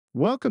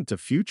Welcome to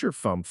Future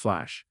Phone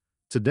Flash.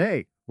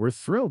 Today, we're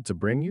thrilled to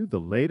bring you the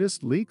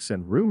latest leaks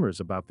and rumors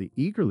about the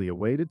eagerly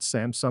awaited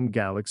Samsung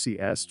Galaxy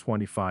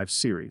S25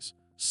 series,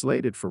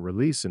 slated for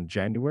release in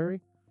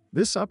January.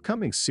 This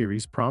upcoming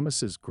series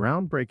promises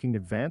groundbreaking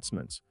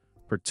advancements,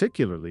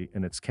 particularly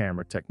in its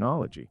camera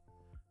technology.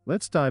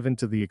 Let's dive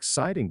into the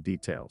exciting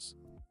details.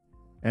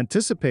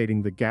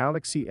 Anticipating the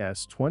Galaxy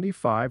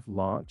S25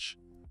 launch,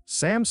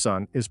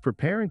 Samsung is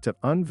preparing to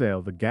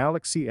unveil the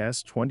Galaxy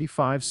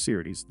S25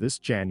 series this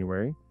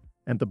January,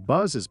 and the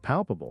buzz is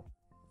palpable.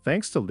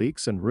 Thanks to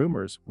leaks and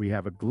rumors, we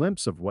have a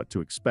glimpse of what to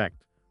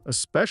expect,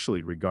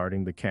 especially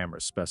regarding the camera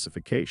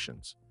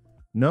specifications.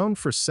 Known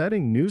for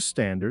setting new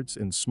standards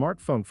in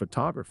smartphone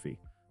photography,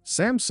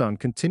 Samsung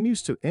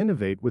continues to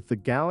innovate with the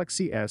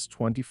Galaxy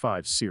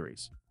S25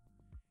 series.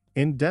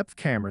 In-depth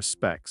camera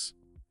specs.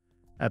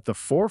 At the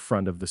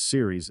forefront of the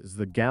series is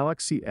the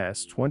Galaxy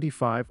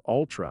S25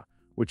 Ultra,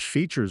 which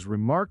features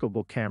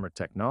remarkable camera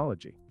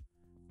technology.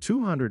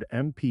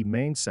 200MP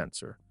main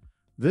sensor.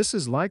 This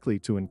is likely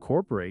to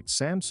incorporate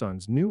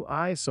Samsung's new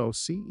ISO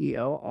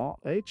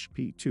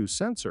CELOHP2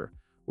 sensor,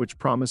 which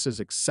promises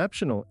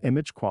exceptional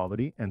image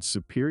quality and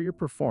superior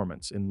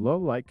performance in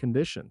low-light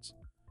conditions.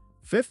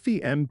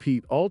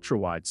 50MP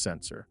ultra-wide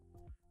sensor.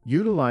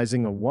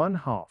 Utilizing a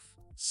 1/2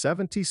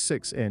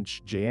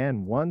 76-inch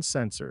JN1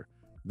 sensor,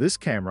 this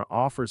camera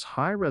offers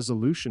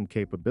high-resolution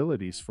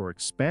capabilities for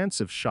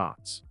expansive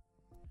shots.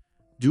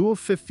 Dual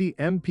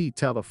 50MP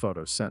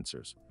telephoto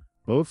sensors.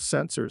 Both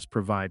sensors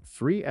provide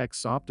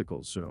 3x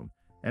optical zoom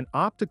and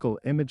optical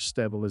image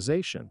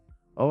stabilization,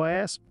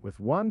 OIS, with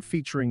one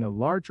featuring a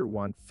larger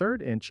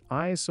 1/3 inch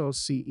ISO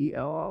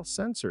CELL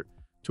sensor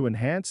to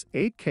enhance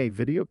 8K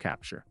video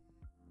capture.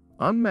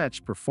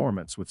 Unmatched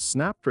performance with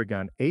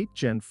Snapdragon 8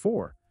 Gen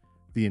 4.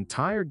 The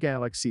entire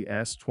Galaxy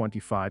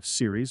S25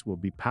 series will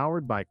be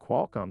powered by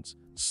Qualcomm's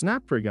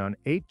Snapdragon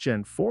 8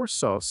 Gen 4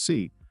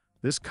 SoC.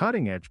 This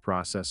cutting-edge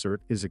processor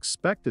is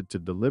expected to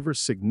deliver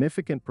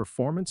significant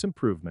performance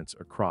improvements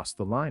across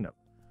the lineup.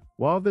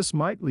 While this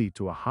might lead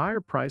to a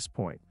higher price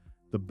point,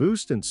 the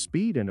boost in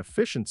speed and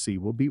efficiency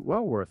will be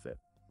well worth it.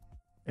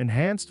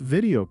 Enhanced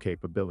video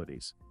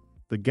capabilities.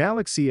 The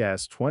Galaxy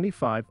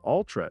S25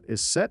 Ultra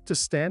is set to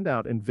stand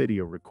out in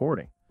video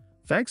recording,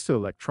 thanks to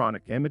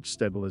electronic image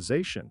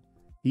stabilization,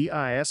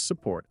 EIS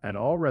support at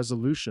all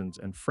resolutions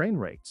and frame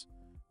rates.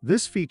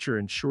 This feature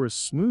ensures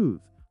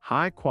smooth,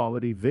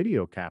 high-quality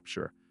video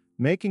capture,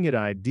 making it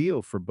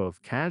ideal for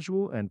both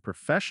casual and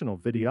professional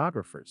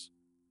videographers.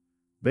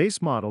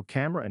 Base model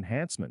camera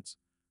enhancements.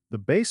 The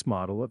base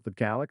model of the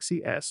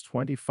Galaxy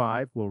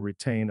S25 will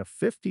retain a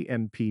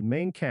 50MP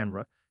main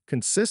camera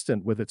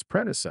consistent with its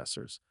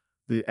predecessors,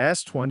 the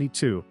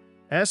S22,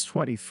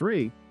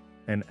 S23,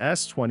 and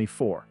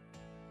S24.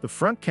 The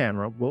front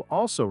camera will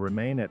also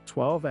remain at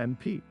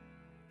 12MP.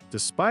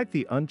 Despite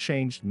the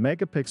unchanged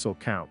megapixel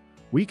count,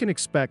 we can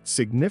expect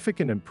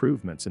significant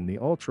improvements in the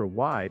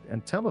ultra-wide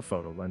and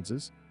telephoto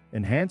lenses,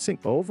 enhancing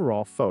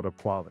overall photo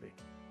quality.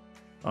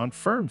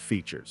 Confirmed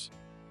features.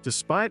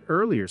 Despite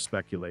earlier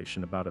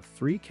speculation about a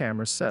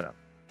 3-camera setup,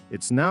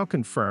 it's now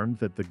confirmed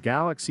that the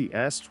Galaxy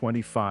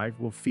S25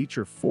 will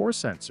feature 4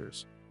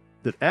 sensors.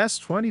 The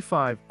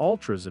S25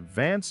 Ultra's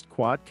advanced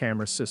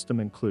quad-camera system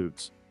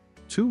includes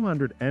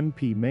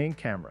 200MP main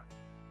camera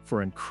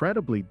for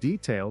incredibly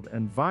detailed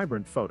and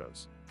vibrant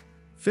photos,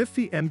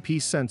 50MP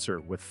sensor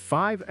with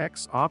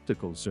 5x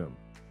optical zoom,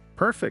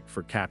 perfect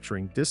for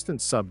capturing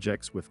distant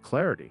subjects with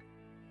clarity,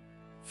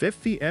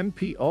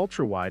 50MP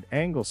ultra-wide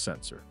angle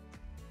sensor,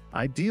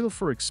 ideal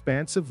for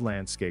expansive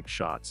landscape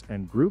shots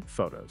and group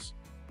photos,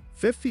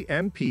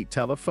 50MP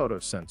telephoto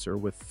sensor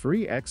with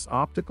 3x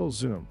optical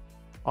zoom,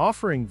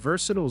 offering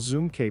versatile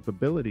zoom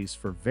capabilities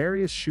for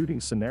various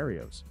shooting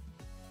scenarios.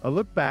 A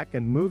look back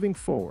and moving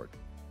forward.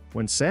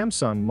 When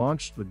Samsung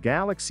launched the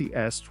Galaxy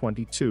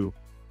S22,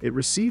 it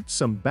received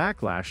some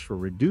backlash for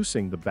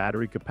reducing the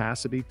battery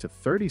capacity to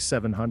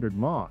 3700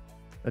 mAh,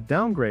 a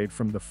downgrade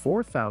from the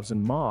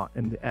 4000 mAh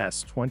in the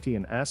S20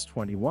 and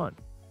S21.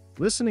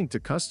 Listening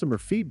to customer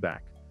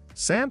feedback,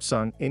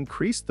 Samsung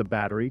increased the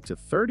battery to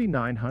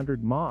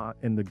 3900 mAh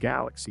in the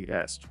Galaxy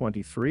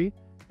S23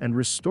 and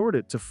restored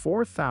it to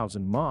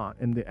 4000 mAh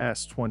in the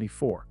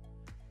S24.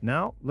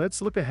 Now,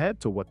 let's look ahead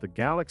to what the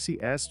Galaxy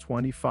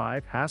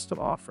S25 has to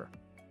offer.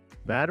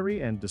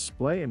 Battery and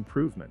display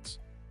improvements.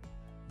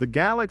 The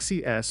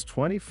Galaxy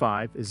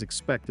S25 is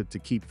expected to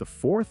keep the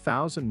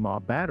 4000 mAh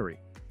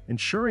battery,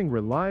 ensuring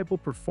reliable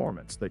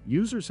performance that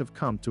users have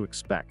come to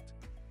expect.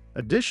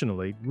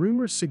 Additionally,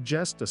 rumors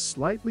suggest a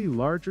slightly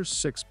larger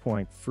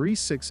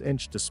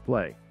 6.36-inch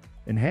display,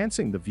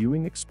 enhancing the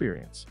viewing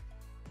experience.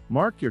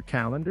 Mark your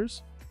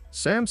calendars.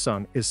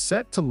 Samsung is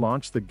set to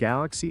launch the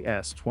Galaxy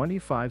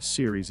S25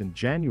 series in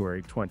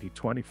January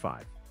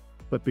 2025.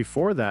 But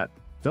before that,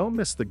 don't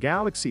miss the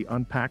Galaxy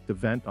Unpacked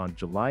event on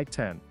July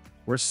 10,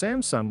 where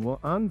Samsung will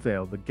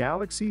unveil the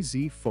Galaxy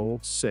Z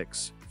Fold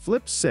 6,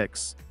 Flip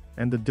 6,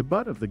 and the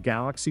debut of the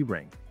Galaxy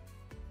Ring.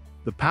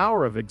 The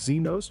power of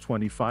EXYNOSE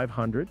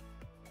 2500.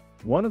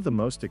 One of the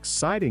most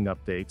exciting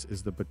updates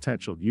is the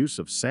potential use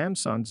of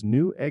Samsung's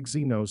new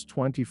EXYNOSE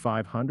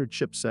 2500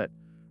 chipset,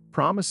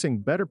 promising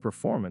better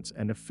performance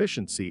and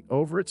efficiency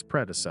over its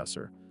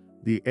predecessor,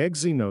 the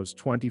EXYNOSE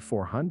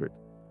 2400.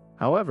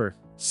 However,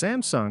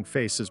 Samsung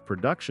faces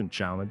production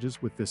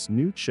challenges with this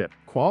new chip.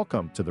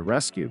 Qualcomm to the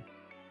rescue.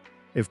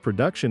 If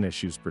production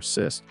issues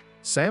persist,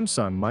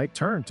 Samsung might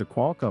turn to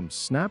Qualcomm's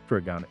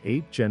Snapdragon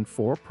 8 Gen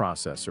 4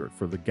 processor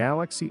for the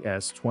Galaxy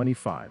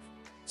S25.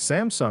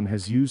 Samsung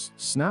has used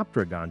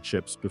Snapdragon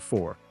chips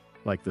before,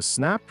 like the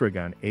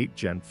Snapdragon 8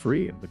 Gen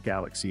 3 and the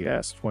Galaxy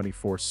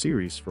S24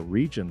 series for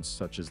regions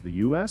such as the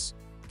US,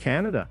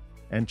 Canada,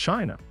 and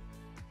China.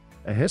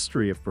 A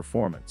history of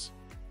performance.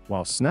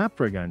 While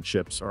Snapdragon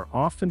chips are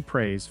often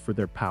praised for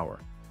their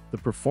power, the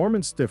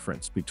performance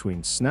difference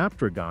between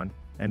Snapdragon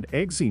and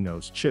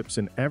EXYNOSE chips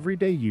in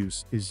everyday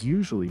use is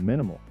usually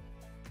minimal.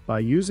 By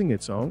using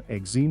its own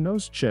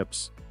EXYNOSE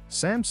chips,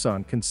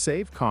 Samsung can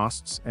save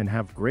costs and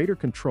have greater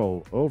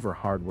control over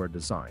hardware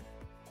design.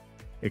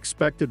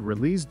 Expected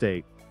release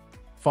date.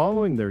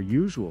 Following their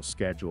usual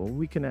schedule,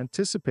 we can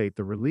anticipate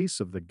the release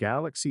of the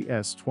Galaxy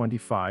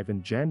S25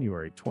 in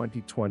January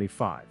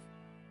 2025.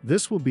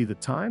 This will be the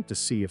time to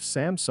see if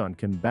Samsung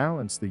can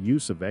balance the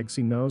use of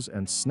EXYNOSE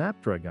and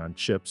Snapdragon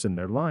chips in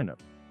their lineup.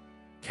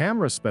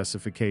 Camera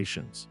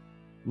specifications.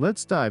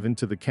 Let's dive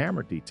into the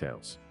camera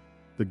details.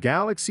 The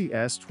Galaxy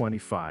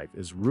S25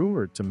 is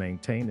rumored to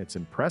maintain its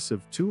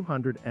impressive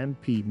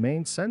 200MP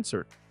main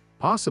sensor,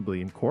 possibly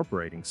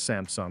incorporating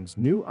Samsung's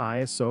new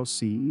ISO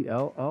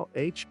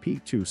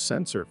CELL-HP2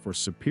 sensor for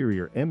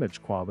superior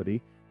image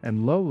quality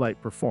and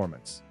low-light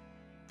performance.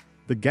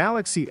 The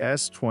Galaxy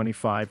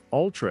S25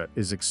 Ultra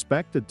is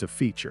expected to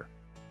feature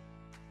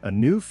a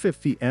new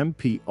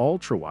 50MP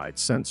ultra-wide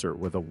sensor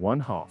with a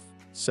 1/2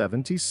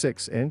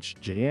 76-inch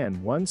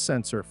JN1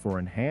 sensor for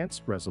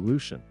enhanced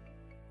resolution,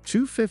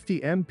 two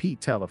 50MP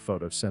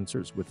telephoto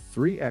sensors with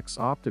 3x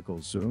optical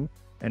zoom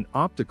and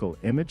optical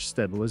image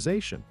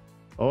stabilization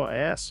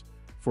 (OIS)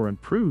 for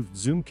improved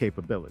zoom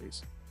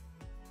capabilities,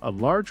 a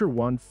larger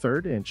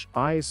 1/3 inch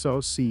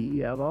ISO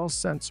CELL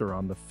sensor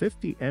on the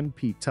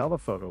 50MP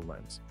telephoto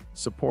lens,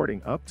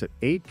 supporting up to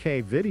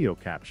 8K video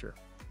capture.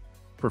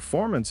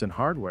 Performance and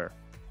hardware.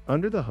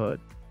 Under the hood,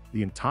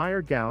 the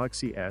entire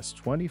Galaxy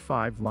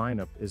S25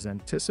 lineup is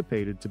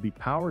anticipated to be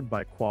powered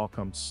by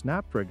Qualcomm's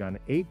Snapdragon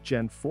 8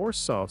 Gen 4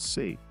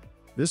 SoC.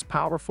 This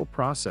powerful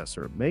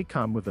processor may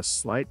come with a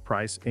slight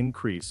price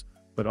increase,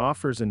 but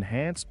offers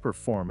enhanced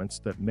performance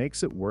that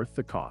makes it worth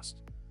the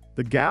cost.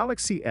 The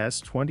Galaxy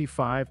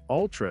S25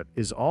 Ultra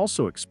is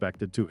also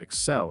expected to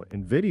excel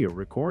in video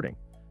recording,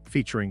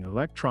 featuring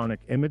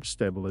electronic image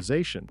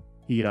stabilization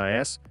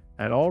 (EIS)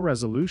 at all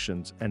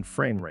resolutions and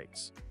frame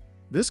rates.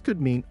 This could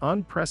mean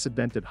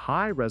unprecedented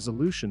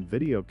high-resolution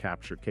video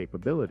capture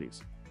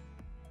capabilities.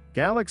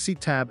 Galaxy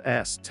Tab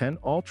S10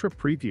 Ultra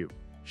Preview.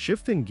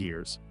 Shifting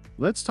gears,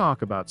 let's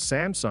talk about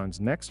Samsung's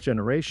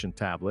next-generation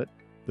tablet,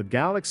 the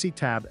Galaxy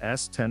Tab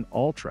S10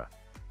 Ultra.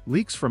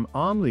 Leaks from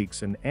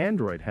OnLeaks and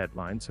Android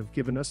headlines have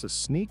given us a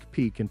sneak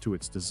peek into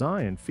its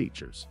design and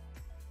features.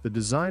 The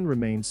design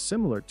remains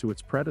similar to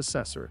its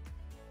predecessor,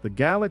 the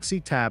Galaxy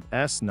Tab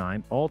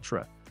S9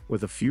 Ultra,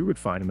 with a few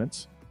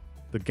refinements.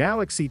 The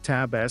Galaxy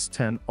Tab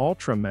S10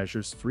 Ultra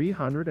measures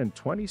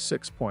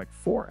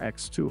 326.4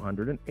 x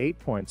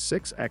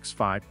 208.6 x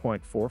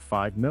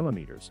 5.45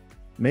 mm,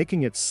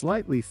 making it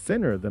slightly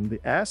thinner than the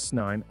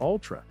S9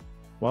 Ultra.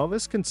 While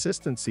this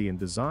consistency in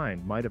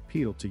design might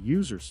appeal to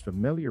users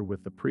familiar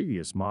with the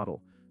previous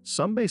model,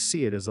 some may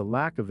see it as a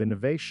lack of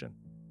innovation.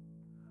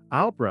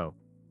 Bro,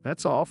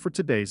 that's all for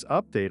today's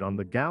update on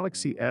the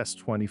Galaxy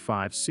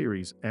S25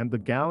 series and the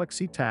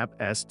Galaxy Tab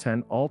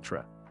S10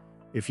 Ultra.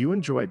 If you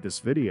enjoyed this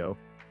video,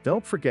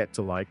 don't forget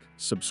to like,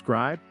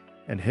 subscribe,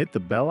 and hit the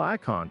bell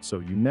icon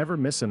so you never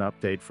miss an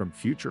update from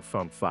future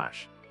Phone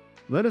Flash.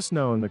 Let us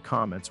know in the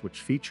comments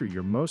which feature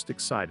you're most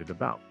excited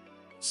about.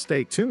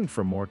 Stay tuned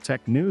for more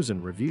tech news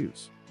and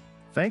reviews.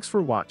 Thanks for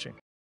watching.